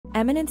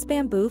Eminence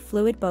Bamboo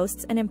Fluid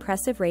boasts an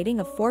impressive rating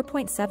of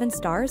 4.7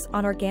 stars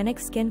on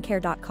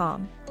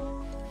organicskincare.com.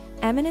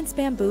 Eminence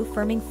Bamboo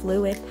Firming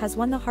Fluid has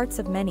won the hearts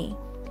of many.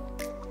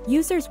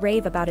 Users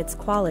rave about its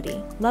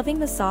quality, loving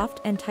the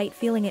soft and tight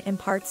feeling it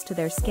imparts to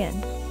their skin.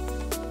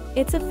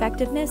 Its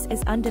effectiveness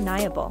is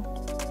undeniable.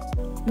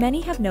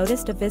 Many have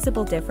noticed a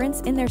visible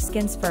difference in their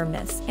skin's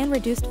firmness and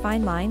reduced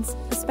fine lines,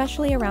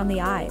 especially around the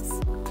eyes.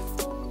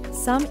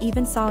 Some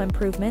even saw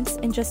improvements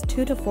in just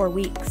 2 to 4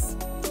 weeks.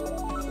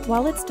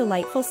 While its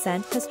delightful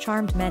scent has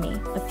charmed many,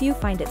 a few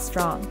find it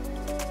strong.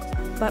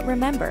 But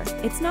remember,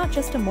 it's not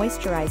just a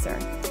moisturizer.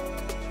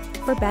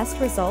 For best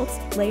results,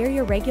 layer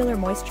your regular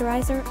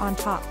moisturizer on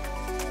top.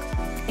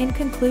 In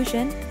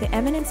conclusion, the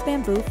Eminence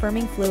Bamboo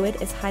Firming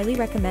Fluid is highly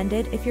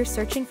recommended if you're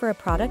searching for a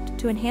product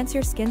to enhance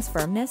your skin's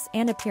firmness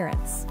and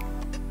appearance.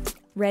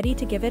 Ready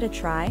to give it a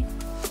try?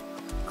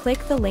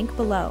 Click the link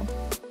below.